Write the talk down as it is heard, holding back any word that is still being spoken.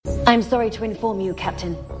I'm sorry to inform you,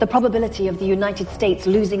 Captain. The probability of the United States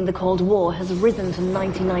losing the Cold War has risen to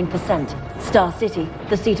 99%. Star City,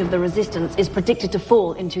 the seat of the Resistance, is predicted to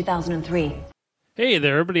fall in 2003. Hey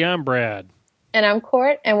there, everybody. I'm Brad. And I'm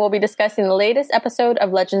Court, and we'll be discussing the latest episode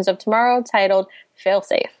of Legends of Tomorrow titled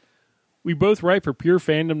Failsafe. We both write for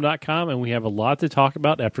PureFandom.com, and we have a lot to talk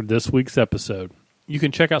about after this week's episode. You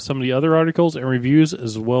can check out some of the other articles and reviews,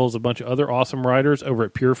 as well as a bunch of other awesome writers over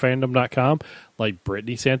at PureFandom.com, like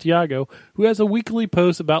Brittany Santiago, who has a weekly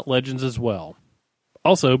post about Legends as well.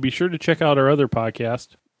 Also, be sure to check out our other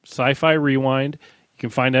podcast, Sci-Fi Rewind. You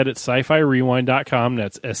can find that at sci-fi-rewind.com.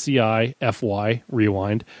 That's SCIFY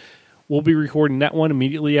Rewind. We'll be recording that one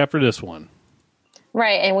immediately after this one.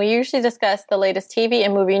 Right, and we usually discuss the latest TV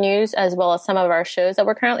and movie news, as well as some of our shows that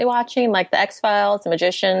we're currently watching, like The X-Files, The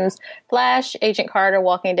Magicians, Flash, Agent Carter,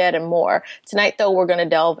 Walking Dead, and more. Tonight, though, we're going to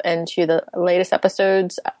delve into the latest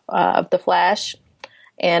episodes of The Flash,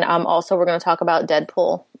 and also we're going to talk about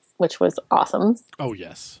Deadpool, which was awesome. Oh,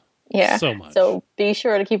 yes. Yeah. So much. So be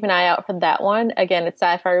sure to keep an eye out for that one. Again, it's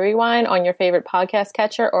Sci-Fi Rewind on your favorite podcast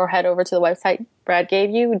catcher, or head over to the website Brad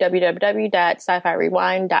gave you,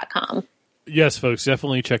 www.sci-fi-rewind.com. Yes, folks,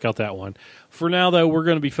 definitely check out that one. For now, though, we're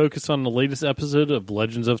going to be focused on the latest episode of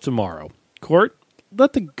Legends of Tomorrow. Court,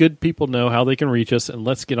 let the good people know how they can reach us, and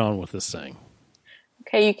let's get on with this thing.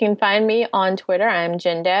 Okay, you can find me on Twitter. I'm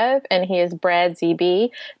JenDev, and he is BradZB.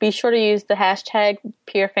 Be sure to use the hashtag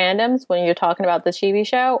PureFandoms when you're talking about the TV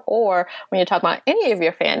show, or when you're talking about any of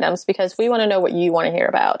your fandoms, because we want to know what you want to hear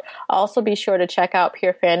about. Also, be sure to check out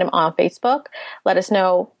Pure Fandom on Facebook. Let us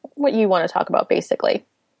know what you want to talk about, basically.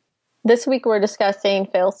 This week we're discussing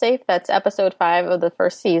Failsafe. That's episode 5 of the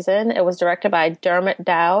first season. It was directed by Dermot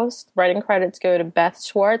Dowse. Writing credits go to Beth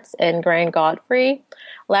Schwartz and Grant Godfrey.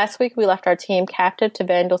 Last week we left our team captive to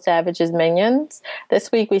Vandal Savage's minions.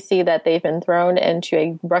 This week we see that they've been thrown into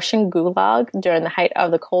a Russian gulag during the height of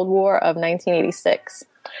the Cold War of 1986.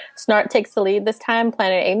 Snart takes the lead this time,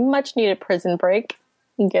 planning a much-needed prison break.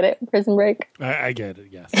 You get it? Prison break? I get it,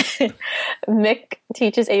 yes. Mick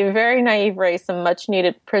teaches a very naive Ray some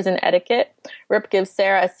much-needed prison etiquette. Rip gives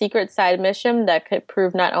Sarah a secret side mission that could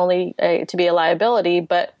prove not only to be a liability,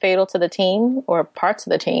 but fatal to the team, or parts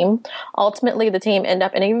of the team. Ultimately, the team end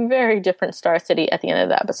up in a very different Star City at the end of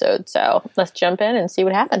the episode. So let's jump in and see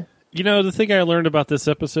what happened. You know, the thing I learned about this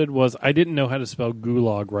episode was I didn't know how to spell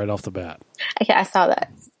gulag right off the bat. Okay, I saw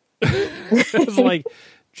that. I was like...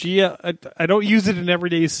 Gee, I don't use it in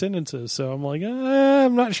everyday sentences, so I'm like,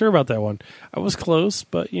 I'm not sure about that one. I was close,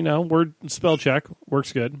 but, word spell check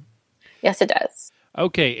works good. Yes, it does.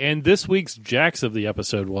 Okay, and this week's Jax of the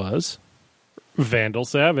episode was Vandal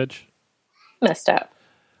Savage. Messed up.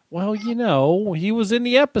 Well, he was in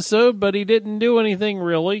the episode, but he didn't do anything,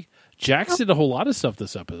 really. Jax did a whole lot of stuff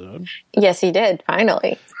this episode. Yes, he did,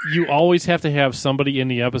 finally. You always have to have somebody in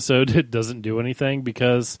the episode that doesn't do anything,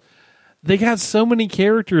 because... they got so many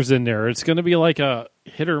characters in there. It's going to be like a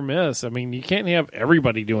hit or miss. I mean, you can't have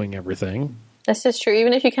everybody doing everything. This is true.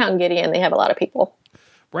 Even if you count Gideon, they have a lot of people.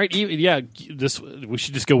 Right. Yeah. We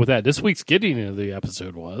should just go with that. This week's Gideon of the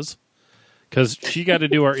episode was because she got to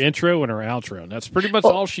do our intro and our outro. And that's pretty much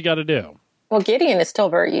all she got to do. Well, Gideon is still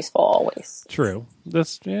very useful always. True.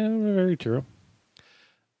 That's very true.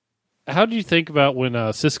 How do you think about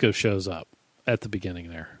when Cisco shows up at the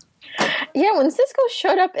beginning there? Yeah, when Cisco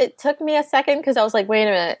showed up, it took me a second because I was like, wait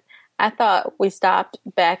a minute. I thought we stopped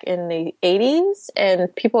back in the 80s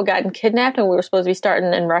and people gotten kidnapped and we were supposed to be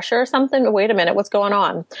starting in Russia or something. But wait a minute, what's going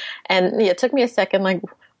on? And it took me a second, like,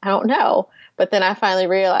 I don't know. But then I finally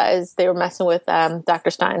realized they were messing with Dr.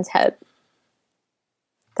 Stein's head.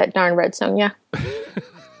 That darn Red Sonja.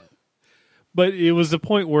 But it was the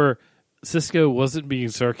point where Cisco wasn't being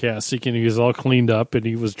sarcastic and he was all cleaned up and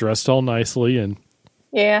he was dressed all nicely and...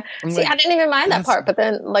 Yeah. See, I didn't even mind that part, but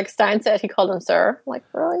then, like Stein said, he called him sir. I'm like,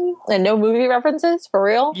 really? And no movie references? For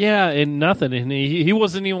real? Yeah, and nothing. And he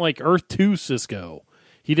wasn't even like Earth 2 Cisco.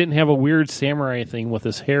 He didn't have a weird samurai thing with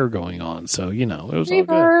his hair going on. So, it was all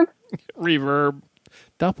good. Reverb.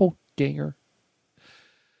 Doppelganger.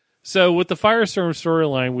 So, with the Firestorm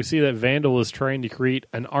storyline, we see that Vandal is trying to create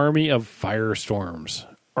an army of firestorms.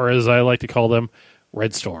 Or as I like to call them,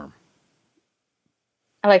 Red Storm.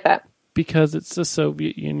 I like that. Because it's the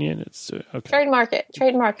Soviet Union. It's okay. Trademark it.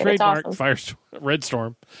 It's awesome. Firestorm, Red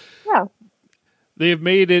Storm. Yeah. They have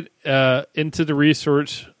made it into the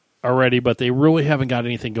research already, but they really haven't got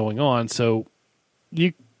anything going on. So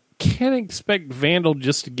you can't expect Vandal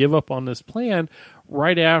just to give up on this plan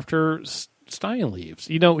right after Stein leaves.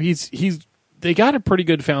 They got a pretty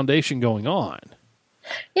good foundation going on.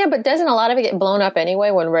 Yeah, but doesn't a lot of it get blown up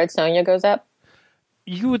anyway when Red Sonja goes up?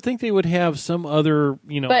 You would think they would have some other,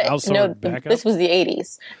 But outside backup. this was the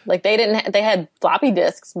 80s. Like they didn't. They had floppy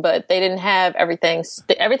disks, but they didn't have everything.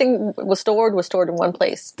 Everything was stored in one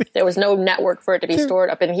place. There was no network for it to be stored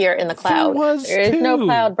up in here in the cloud. There is no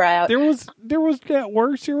cloud, Brad. There was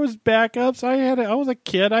networks. There was backups. I was a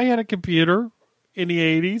kid. I had a computer in the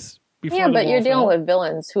 80s. Yeah, but you're dealing with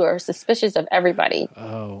villains who are suspicious of everybody.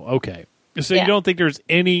 Oh, okay. So you don't think there's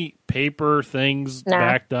any paper things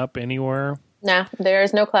backed up anywhere? No, there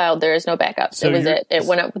is no cloud. There is no backup. So it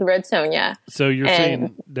went up with Red Sonja. So you're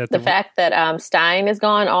saying that the fact that Stein is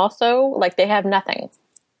gone also, like they have nothing.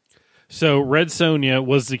 So Red Sonja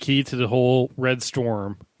was the key to the whole Red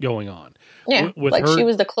Storm going on. Yeah, she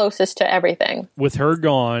was the closest to everything. With her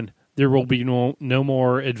gone, there will be no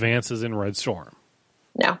more advances in Red Storm.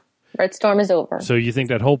 No, Red Storm is over. So you think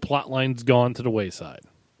that whole plot line's gone to the wayside?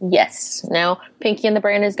 Yes. Now Pinky and the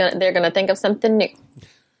Brain they're gonna think of something new.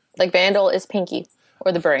 Like Vandal is Pinky,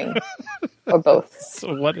 or the Brain, or both.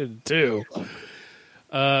 So what did it do?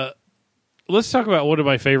 Let's talk about one of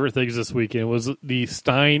my favorite things this weekend was the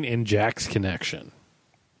Stein and Jax connection.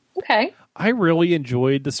 Okay. I really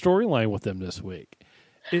enjoyed the storyline with them this week.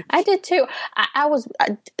 I did too. I was.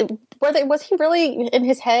 Was he really in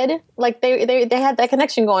his head? Like they had that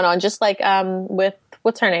connection going on, just like with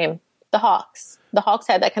what's her name, the Hawks. The Hawks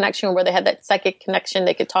had that connection where they had that psychic connection.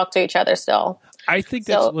 They could talk to each other still. I think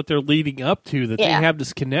that's what they're leading up to, that they have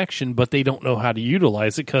this connection, but they don't know how to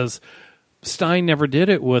utilize it because Stein never did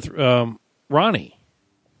it with Ronnie.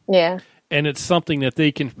 Yeah. And it's something that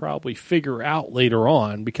they can probably figure out later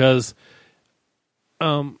on because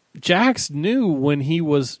Jax knew when he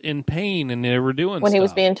was in pain and they were doing when he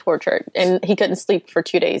was being tortured and he couldn't sleep for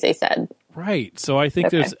 2 days, they said. Right. So I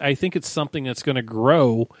think I think it's something that's going to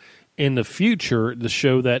grow in the future to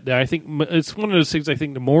show that I think it's one of those things. I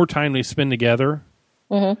think the more time they spend together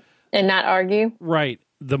and not argue, right,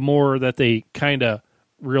 the more that they kind of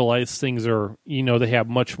realize things are, they have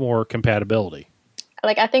much more compatibility.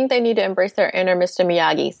 Like, I think they need to embrace their inner Mr.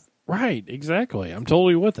 Miyagi's. Right, exactly. I'm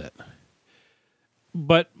totally with it.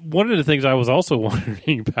 But one of the things I was also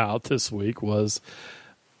wondering about this week was,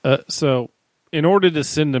 so in order to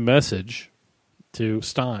send a message to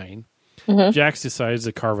Stein, Jax decides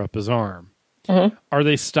to carve up his arm. Are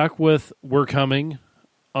they stuck with "We're coming"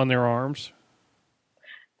 on their arms?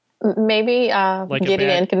 Maybe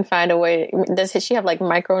Gideon can find a way. Does she have like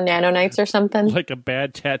micro nanonites or something? Like a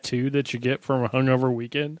bad tattoo that you get from a hungover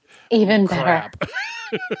weekend? Even Crap.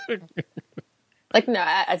 better. Like, no,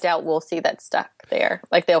 I doubt we'll see that stuck there.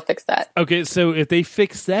 Like, they'll fix that. Okay, so if they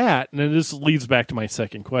fix that, and then this leads back to my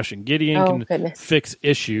second question. Gideon can fix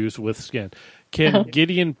issues with skin. Can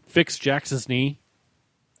Gideon fix Jax's knee?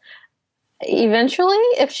 Eventually,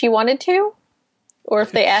 if she wanted to. Or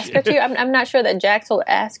if they ask her to. I'm not sure that Jax will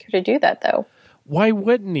ask her to do that, though. Why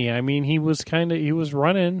wouldn't he? I mean, he was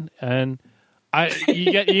running, and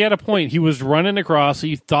you got a point. He was running across.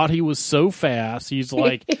 He thought he was so fast. He's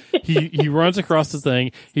like, he runs across the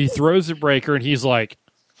thing. He throws the breaker, and he's like,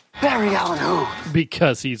 Barry Allen who?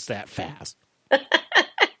 Because he's that fast.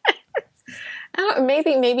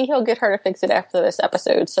 Maybe he'll get her to fix it after this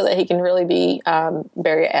episode so that he can really be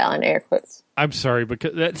Barry Allen, air quotes. I'm sorry,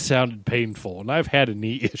 because that sounded painful, and I've had a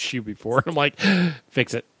knee issue before. I'm like,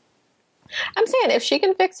 fix it. I'm saying if she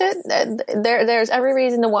can fix it, there's every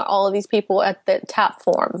reason to want all of these people at the top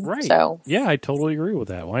form. Right. So yeah, I totally agree with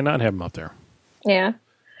that. Why not have them up there? Yeah.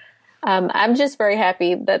 I'm just very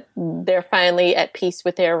happy that they're finally at peace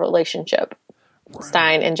with their relationship, right.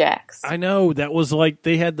 Stein and Jax. I know. That was like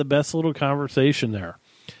they had the best little conversation there.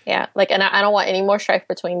 Yeah. Like, and I don't want any more strife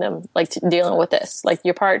between them, like dealing with this. Like,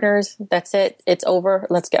 your partners, that's it. It's over.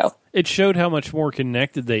 Let's go. It showed how much more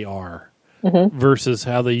connected they are. Versus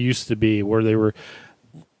how they used to be, where they were.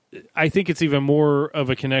 I think it's even more of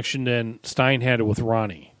a connection than Stein had with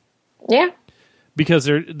Ronnie. Yeah, because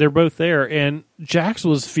they're both there, and Jax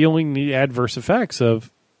was feeling the adverse effects of,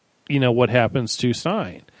 what happens to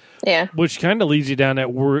Stein. Yeah, which kind of leads you down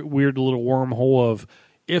that weird little wormhole of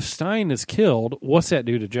if Stein is killed, what's that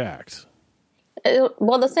do to Jax?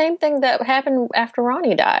 Well, the same thing that happened after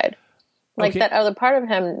Ronnie died. Like, that other part of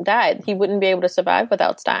him died. He wouldn't be able to survive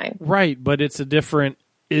without Stein. Right, but it's a different...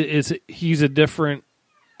 He's a different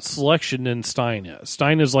selection than Stein is.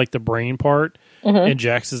 Stein is like the brain part, and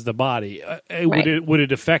Jax is the body. Right. Would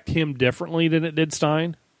it affect him differently than it did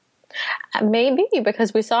Stein? Maybe,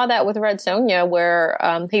 because we saw that with Red Sonja, where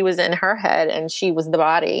he was in her head and she was the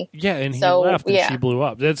body. Yeah, and he left and she blew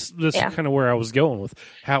up. That's kind of where I was going with.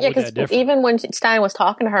 How would that differ? Even when Stein was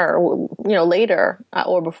talking to her, later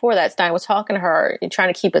or before that, Stein was talking to her,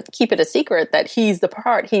 trying to keep it a secret that he's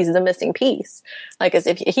the missing piece. Like, as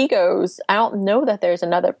if he goes, I don't know that there's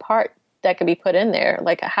another part that could be put in there.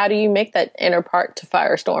 Like, how do you make that inner part to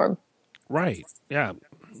Firestorm? Right. Yeah.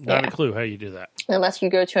 Not a clue how you do that. Unless you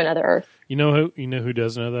go to another Earth. You know who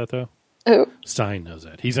does know that, though? Who? Stein knows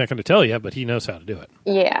that. He's not going to tell you, but he knows how to do it.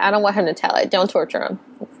 Yeah, I don't want him to tell it. Don't torture him.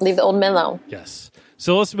 Leave the old man alone. Yes.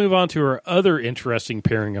 So let's move on to our other interesting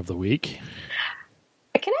pairing of the week.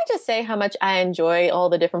 Can I just say how much I enjoy all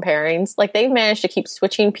the different pairings? Like, they've managed to keep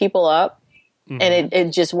switching people up, and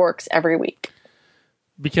it just works every week.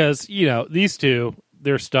 Because, these two,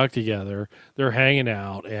 they're stuck together. They're hanging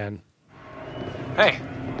out, and... Hey.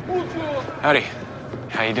 Howdy.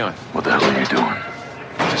 How you doing? What the hell are you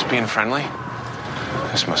doing? Just being friendly.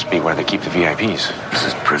 This must be where they keep the VIPs. This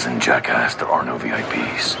is prison, jackass. There are no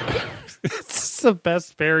VIPs. It's the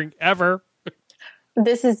best pairing ever.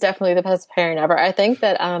 This is definitely the best pairing ever. I think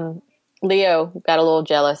that Leo got a little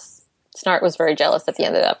jealous. Snart was very jealous at the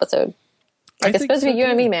end of the episode. Like, it's supposed to be you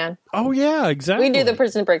and me, man. Oh, yeah, exactly. We do the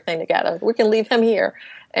prison break thing together. We can leave him here.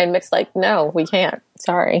 And Mick's like, no, we can't.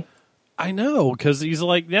 Sorry. I know, because he's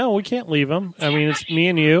like, no, we can't leave him. I mean, it's me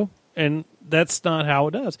and you, and that's not how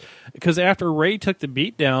it does. Because after Ray took the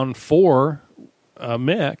beat down for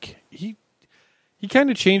Mick, he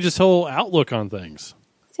kind of changed his whole outlook on things.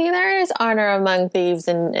 See, there is honor among thieves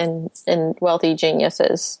and wealthy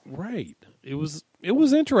geniuses. Right. It was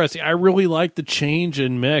interesting. I really liked the change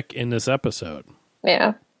in Mick in this episode.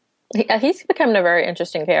 Yeah. He's becoming a very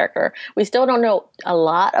interesting character. We still don't know a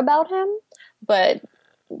lot about him, but...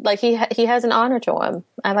 like, he has an honor to him.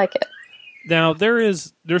 I like it. Now,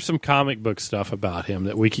 there's some comic book stuff about him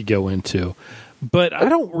that we could go into, but I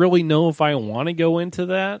don't really know if I want to go into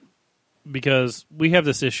that, because we have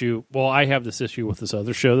this issue. Well, I have this issue with this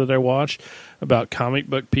other show that I watched about comic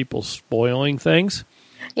book people spoiling things.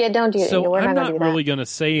 Yeah, don't do it. So I'm not do really going to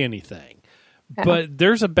say anything. But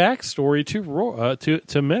there's a backstory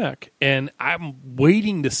to Mick, and I'm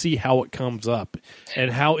waiting to see how it comes up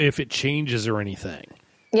and how, if it changes or anything.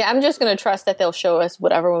 Yeah, I'm just going to trust that they'll show us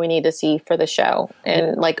whatever we need to see for the show.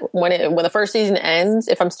 And like when the first season ends,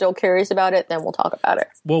 if I'm still curious about it, then we'll talk about it.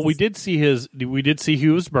 Well, we did see he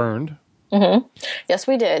was burned. Mm-hmm. Yes,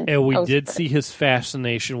 we did. And we did see his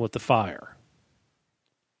fascination with the fire.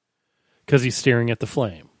 Because he's staring at the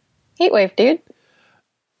flame. Heatwave, dude.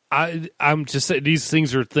 I'm just saying, these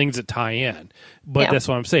things are things that tie in. But that's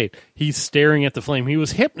what I'm saying. He's staring at the flame. He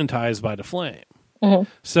was hypnotized by the flame. Mm-hmm.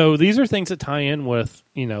 So these are things that tie in with,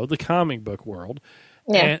 the comic book world.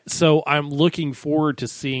 Yeah. And so I'm looking forward to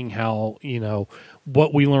seeing how,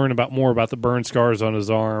 what we learn more about the burn scars on his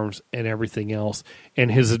arms and everything else,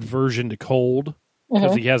 and his aversion to cold,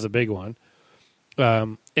 because he has a big one,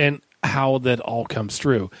 and how that all comes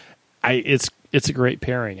through. It's a great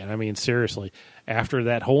pairing. And I mean, seriously, after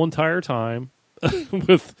that whole entire time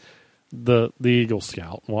with the Eagle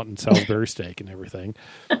Scout wanting Salisbury steak and everything,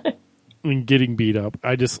 and getting beat up,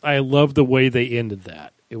 I love the way they ended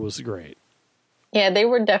that. It was great. Yeah, they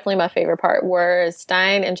were definitely my favorite part. Whereas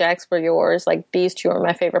Stein and Jax were yours. Like, these two are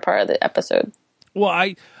my favorite part of the episode. Well,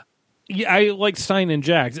 I like Stein and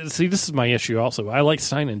Jax. See, this is my issue also. I like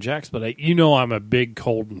Stein and Jax, but I'm a big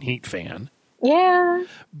Cold and Heat fan. Yeah.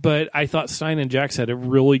 But I thought Stein and Jax had a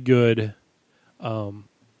really good,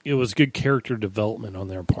 it was good character development on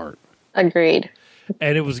their part. Agreed.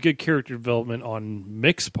 And it was good character development on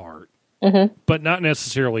Mick's part, but not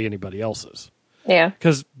necessarily anybody else's. Yeah.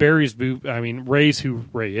 Because Ray's who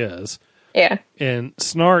Ray is. Yeah. And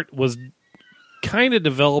Snart was kind of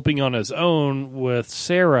developing on his own with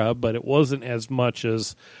Sarah, but it wasn't as much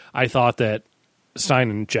as I thought that Stein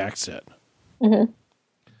and Jax did. Mm-hmm.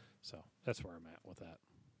 So that's where I'm at with that.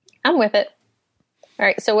 I'm with it. All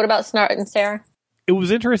right. So what about Snart and Sarah? It was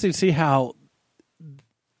interesting to see how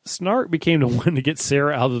Snart became the one to get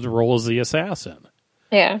Sarah out of the role as the assassin.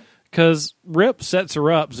 Yeah. Because Rip sets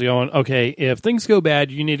her up, going, okay, if things go bad,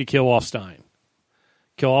 you need to kill off Stein.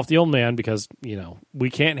 Kill off the old man, because, we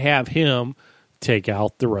can't have him take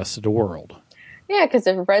out the rest of the world. Yeah, because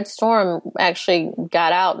if Red Storm actually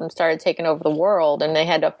got out and started taking over the world, and they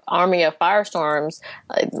had an army of firestorms,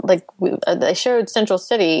 they showed Central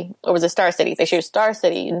City, or was it Star City? They showed Star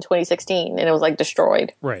City in 2016, and it was,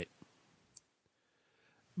 destroyed. Right.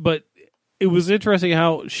 But it was interesting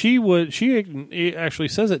how she actually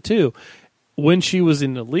says it too. When she was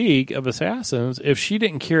in the League of Assassins, if she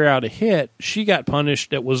didn't carry out a hit, she got punished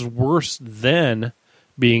that was worse than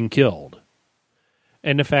being killed.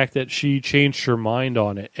 And the fact that she changed her mind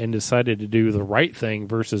on it and decided to do the right thing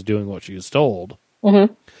versus doing what she was told,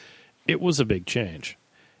 it was a big change.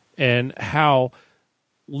 And how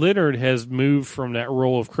Leonard has moved from that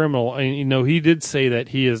role of criminal, and he did say that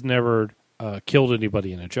he has never killed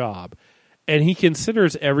anybody in a job, and he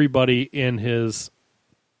considers everybody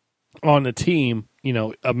on the team,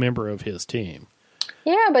 a member of his team.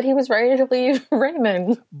 Yeah, but he was ready to leave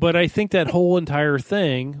Raymond. But I think that whole entire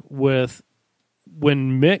thing with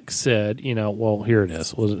when Mick said, well, here it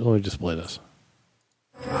is. Let me just play this.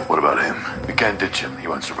 What about him? We can't ditch him. He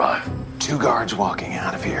won't survive. 2 guards walking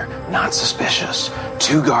out of here. Not suspicious.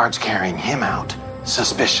 2 guards carrying him out.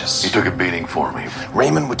 Suspicious. He took a beating for me.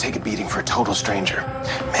 Raymond would take a beating for a total stranger.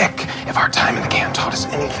 Mick, if our time in the camp taught us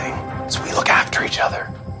anything, it's we look after each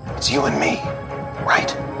other. It's you and me,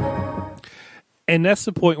 right? And that's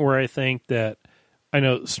the point where I think that, I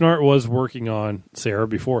know Snart was working on Sarah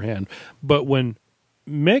beforehand, but when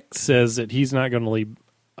Mick says that he's not going to leave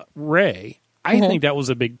Ray, I think that was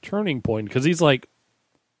a big turning point, because he's like,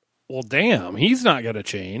 well, damn, he's not going to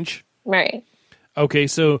change. Right. Okay,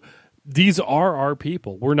 so these are our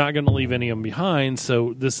people. We're not going to leave any of them behind.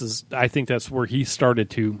 So I think that's where he started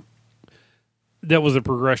to, that was a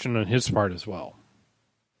progression on his part as well.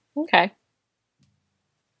 Okay.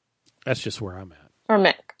 That's just where I'm at. Or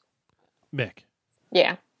Mick. Mick.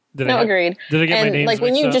 Yeah. Agreed. Agreed. Did I get my names like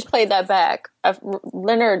when mixed you up? just played that back,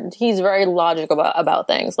 Leonard, he's very logical about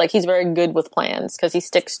things. Like he's very good with plans because he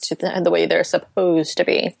sticks to the way they're supposed to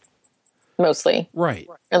be, mostly. Right.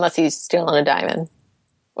 Unless he's stealing a diamond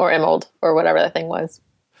or emerald or whatever that thing was.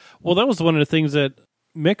 Well, that was one of the things that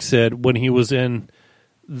Mick said when he was in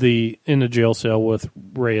the jail cell with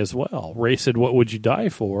Ray as well. Ray said, "What would you die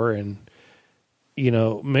for?" And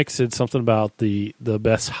Mick said something about the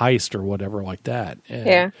best heist or whatever like that.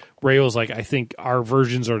 And Ray was like, I think our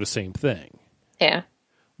versions are the same thing. Yeah.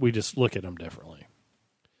 We just look at them differently.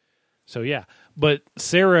 So, yeah. But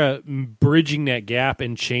Sarah bridging that gap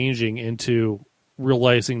and changing into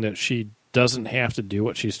realizing that she doesn't have to do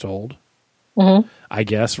what she's told, I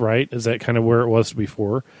guess, right? Is that kind of where it was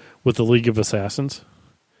before with the League of Assassins?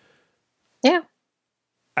 Yeah.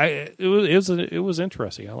 It was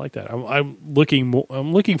interesting. I like that. I'm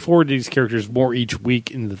looking forward to these characters more each week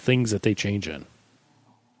in the things that they change in.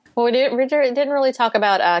 Well, we didn't really talk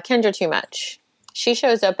about Kendra too much. She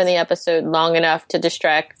shows up in the episode long enough to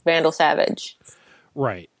distract Vandal Savage.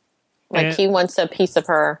 Right. Like he wants a piece of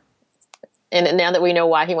her. And now that we know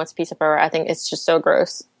why he wants a piece of her, I think it's just so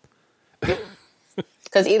gross.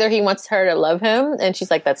 Because either he wants her to love him, and she's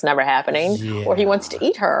like, that's never happening, or he wants to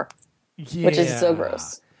eat her, which is so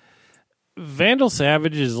gross. Vandal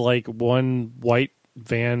Savage is like one white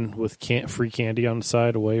van with free candy on the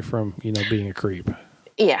side away from, being a creep.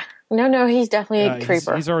 Yeah. No, he's definitely a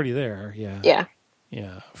creeper. He's already there, yeah. Yeah.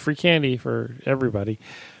 Yeah. Free candy for everybody.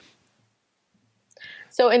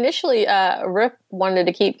 So initially, Rip wanted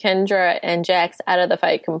to keep Kendra and Jax out of the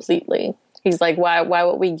fight completely. He's like, why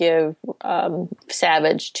would we give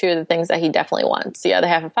Savage two of the things that he definitely wants? The other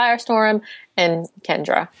half of Firestorm and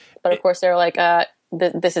Kendra. But of course, they're like,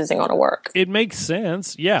 this isn't going to work. It makes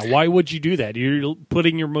sense. Yeah, why would you do that? You're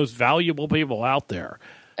putting your most valuable people out there.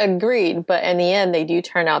 Agreed, but in the end, they do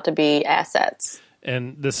turn out to be assets.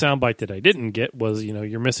 And the soundbite that I didn't get was,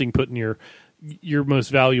 you're missing putting your most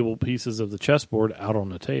valuable pieces of the chessboard out on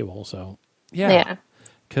the table. So, yeah.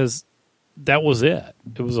 Because that was it.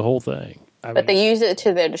 It was the whole thing. But they use it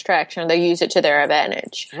to their distraction. They use it to their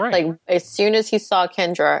advantage. Right. Like, as soon as he saw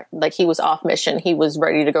Kendra, like, he was off mission. He was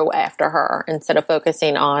ready to go after her instead of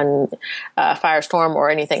focusing on Firestorm or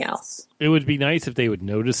anything else. It would be nice if they would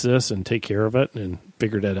notice this and take care of it and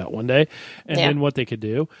figure that out one day. And then what they could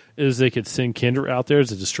do is they could send Kendra out there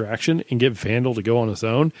as a distraction and get Vandal to go on his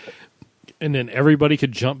own. And then everybody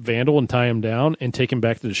could jump Vandal and tie him down and take him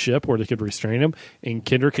back to the ship where they could restrain him. And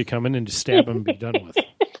Kendra could come in and just stab him and be done with.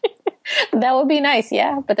 That would be nice,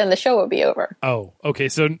 yeah. But then the show would be over. Oh, okay.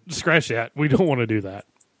 So scratch that. We don't want to do that.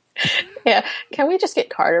 Yeah. Can we just get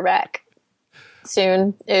Carter back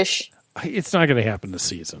soon-ish? It's not going to happen this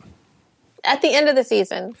season. At the end of the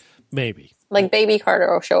season. Maybe. Like Baby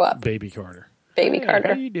Carter will show up. Baby Carter. Baby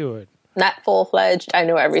Carter. How you doing? Not full-fledged. I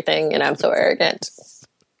know everything, and I'm so arrogant.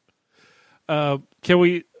 Can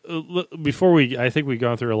we, before I think we've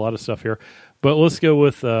gone through a lot of stuff here, but let's go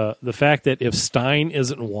with the fact that if Stein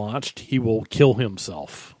isn't watched, he will kill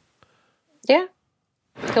himself. Yeah.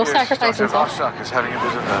 He'll sacrifice Dr. himself. Lockstock is having a bit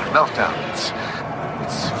of a meltdown.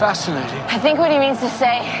 It's fascinating. I think what he means to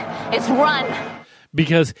say is run.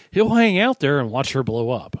 Because he'll hang out there and watch her blow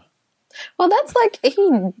up. Well, that's like he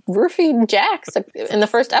roofied Jax in the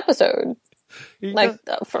first episode.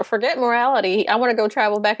 Forget morality. I want to go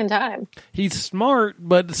travel back in time. He's smart,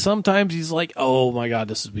 but sometimes he's like, oh my God,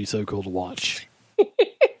 this would be so cool to watch.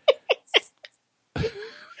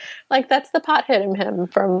 Like, that's the pothead in him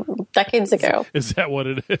from decades ago. Is that what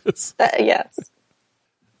it is? Yes.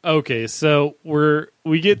 Okay, so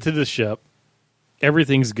we get to the ship.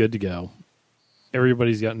 Everything's good to go.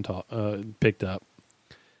 Everybody's gotten picked up.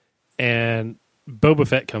 And Boba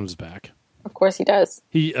Fett comes back. Of course he does.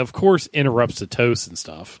 He, of course, interrupts the toast and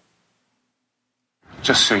stuff.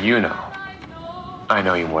 Just so you know, I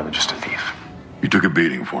know you're more than just a thief. You took a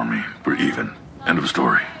beating for me. We're even. End of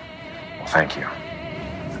story. Well, thank you.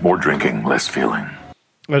 More drinking, less feeling.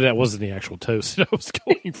 Well, that wasn't the actual toast that I was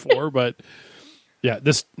going for, but yeah,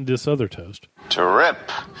 this other toast. To Rip.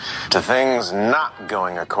 To things not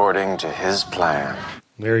going according to his plan.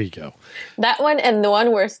 There you go. That one and the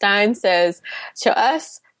one where Stein says, to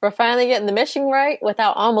us, we're finally getting the mission right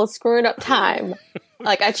without almost screwing up time.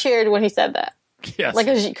 Like, I cheered when he said that. Yes. Like,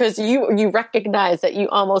 because you recognize that you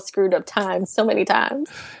almost screwed up time so many times.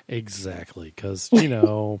 Exactly, because,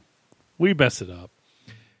 we mess it up.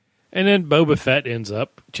 And then Boba Fett ends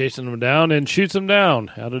up chasing him down and shoots him down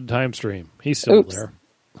out of the time stream. He's still there.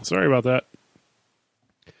 Sorry about that.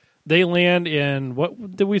 They land in,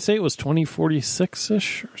 what did we say? It was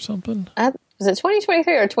 2046-ish or something? Was it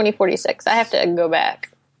 2023 or 2046? I have to go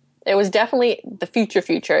back. It was definitely the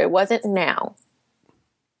future. It wasn't now.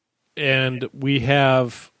 And we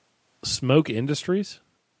have Smoke Industries.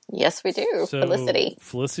 Yes, we do. So Felicity.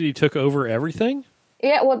 Felicity took over everything?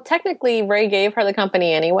 Yeah, well, technically, Ray gave her the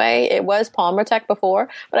company anyway. It was Palmer Tech before,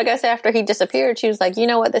 but I guess after he disappeared, she was like, you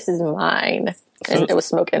know what, this is mine. And it was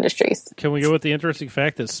Smoke Industries. Can we go with the interesting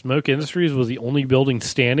fact that Smoke Industries was the only building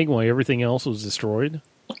standing while everything else was destroyed?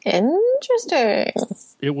 Interesting.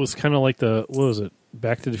 It was kind of like what was it,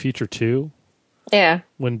 Back to the Future 2? Yeah.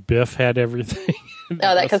 When Biff had everything.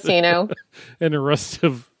 Oh, that casino. And the rest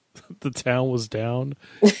of the town was down.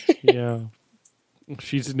 Yeah.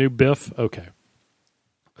 She's a new Biff? Okay.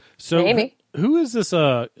 So maybe. Who is this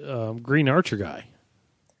Green Archer guy?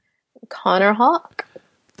 Connor Hawke.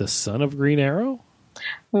 The son of Green Arrow?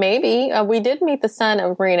 Maybe. We did meet the son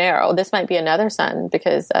of Green Arrow. This might be another son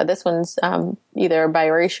because this one's either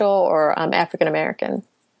biracial or African American.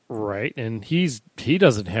 Right, and he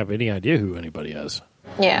doesn't have any idea who anybody is.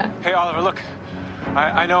 Yeah. Hey, Oliver, look.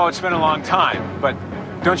 I know it's been a long time, but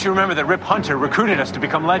don't you remember that Rip Hunter recruited us to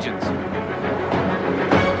become legends?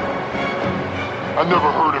 I've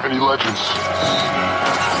never heard of any legends.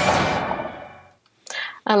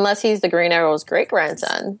 Unless he's the Green Arrow's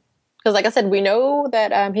great-grandson. Because like I said, we know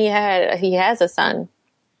that he has a son.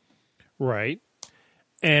 Right.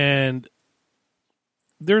 And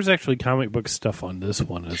there's actually comic book stuff on this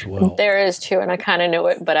one as well. There is too, and I kind of knew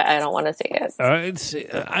it, but I don't want to see it.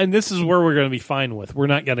 And this is where we're going to be fine with. We're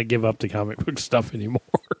not going to give up the comic book stuff anymore.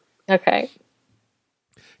 Okay.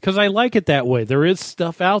 Because I like it that way. There is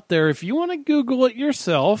stuff out there. If you want to Google it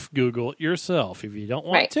yourself, Google it yourself. If you don't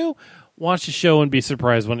want to, watch the show and be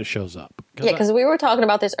surprised when it shows up. Yeah, because we were talking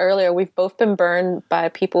about this earlier. We've both been burned by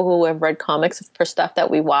people who have read comics for stuff that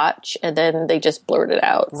we watch, and then they just blurt it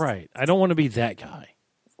out. Right. I don't want to be that guy.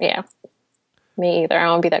 Yeah. Me either. I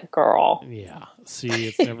want to be that girl. Yeah. See,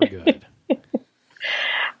 it's never good.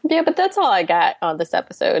 Yeah, but that's all I got on this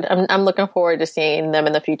episode. I'm looking forward to seeing them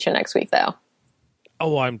in the future next week, though.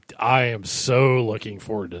 Oh, I am so looking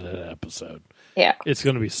forward to that episode. Yeah. It's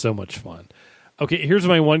going to be so much fun. Okay, here's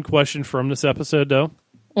my one question from this episode, though.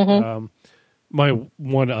 Mm-hmm. My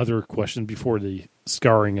one other question before the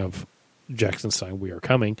scarring of Jacksonstein, We Are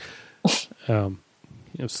Coming.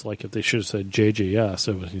 It's like if they should have said JJS,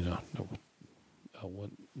 it was, no.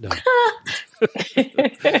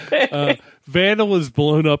 Vandal is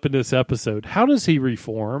blown up in this episode. How does he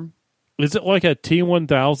reform? Is it like a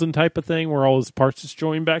T-1000 type of thing where all his parts just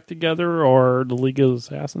join back together, or the League of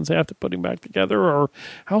Assassins have to put him back together, or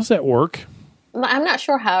how's that work? I'm not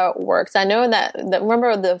sure how it works. I know that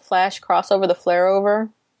remember the Flash crossover, the flare over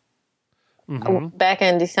back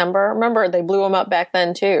in December? Remember they blew him up back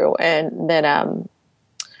then too, and then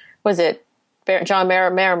was it John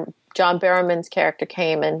Barrowman's character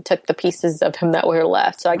came and took the pieces of him that were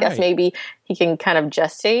left. So I guess maybe he can kind of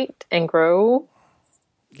gestate and grow.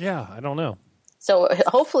 Yeah, I don't know. So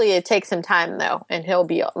hopefully it takes him time though, and he'll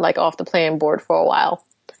be like off the playing board for a while.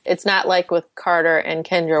 It's not like with Carter and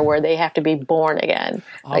Kendra where they have to be born again.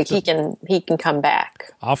 He can come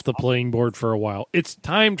back. Off the playing board for a while. It's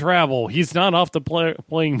time travel. He's not off the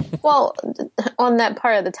playing board. Well, on that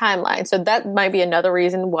part of the timeline. So that might be another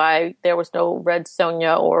reason why there was no Red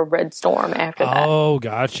Sonja or Red Storm after that. Oh,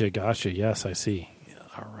 gotcha. Yes, I see.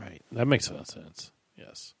 All right. That makes sense.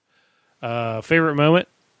 Yes. Favorite moment?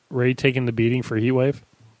 Ray taking the beating for Heatwave?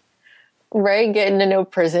 Ray getting into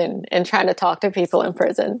prison and trying to talk to people in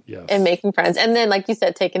prison and making friends. And then, like you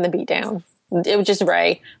said, taking the beat down. It was just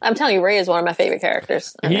Ray. I'm telling you, Ray is one of my favorite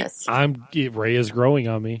characters in this. Ray is growing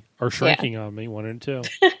on me, or shrinking on me, one and two.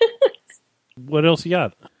 What else you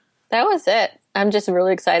got? That was it. I'm just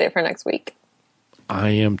really excited for next week. I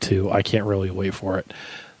am too. I can't really wait for it.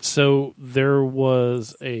 So there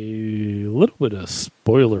was a little bit of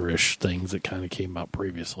spoilerish things that kind of came out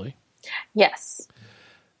previously. Yes.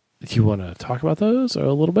 Do you want to talk about those a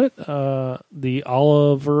little bit? The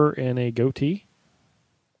Oliver and a goatee?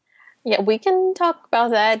 Yeah, we can talk about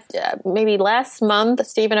that. Maybe last month,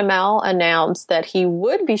 Stephen Amell announced that he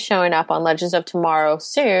would be showing up on Legends of Tomorrow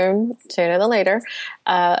sooner than later,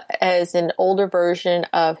 as an older version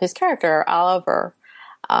of his character, Oliver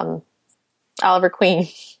Queen.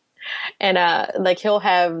 And he'll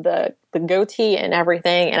have the goatee and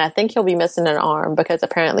everything, and I think he'll be missing an arm because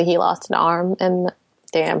apparently he lost an arm in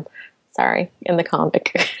the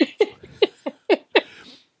comic.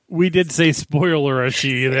 We did say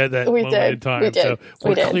spoiler-ishy that moment in time, so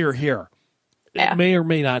we're clear here. It may or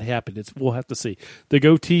may not happen. We'll have to see. The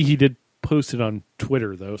goatee, he did post it on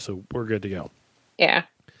Twitter, though, so we're good to go. Yeah,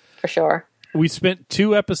 for sure. We spent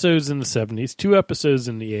 2 episodes in the 70s, 2 episodes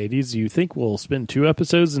in the 80s. Do you think we'll spend 2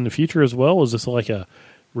 episodes in the future as well? Is this like a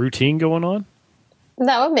routine going on?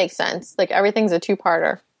 That would make sense. Like, everything's a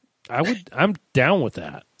 2-parter. I'm down with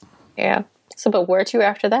that. Yeah. So, but where to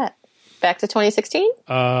after that? Back to 2016?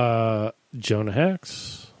 Jonah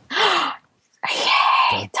Hex.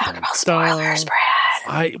 Yay! Talk about spoilers,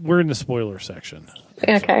 Brad. We're in the spoiler section.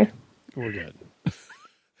 Okay. We're good.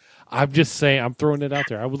 I'm just saying, I'm throwing it out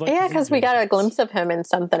there. I would like. Yeah, because we got a glimpse of him in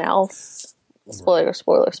something else. Spoiler.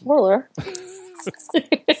 So,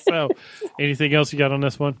 anything else you got on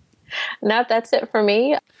this one? No, that's it for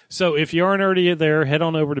me. So, if you aren't already there, head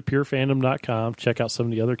on over to purefandom.com. Check out some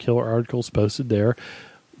of the other killer articles posted there.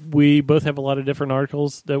 We both have a lot of different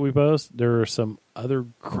articles that we post. There are some other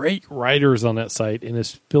great writers on that site, and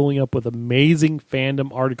it's filling up with amazing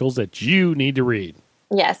fandom articles that you need to read.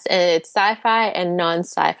 Yes, and it's sci-fi and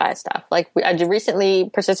non-sci-fi stuff. Like, I recently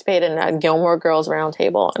participated in a Gilmore Girls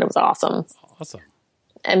roundtable, and it was awesome. Awesome.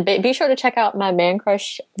 And be sure to check out my Man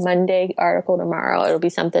Crush Monday article tomorrow. It'll be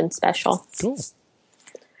something special. Cool.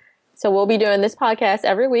 So we'll be doing this podcast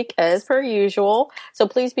every week as per usual. So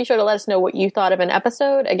please be sure to let us know what you thought of an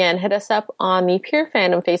episode. Again, hit us up on the Pure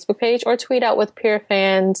Fandom Facebook page or tweet out with Pure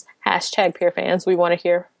Fans, #PureFans. We want to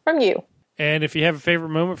hear from you. And if you have a favorite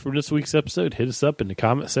moment from this week's episode, hit us up in the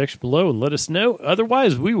comment section below and let us know.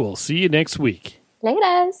 Otherwise, we will see you next week.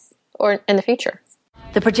 Laters. Or in the future.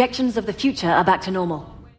 The projections of the future are back to normal.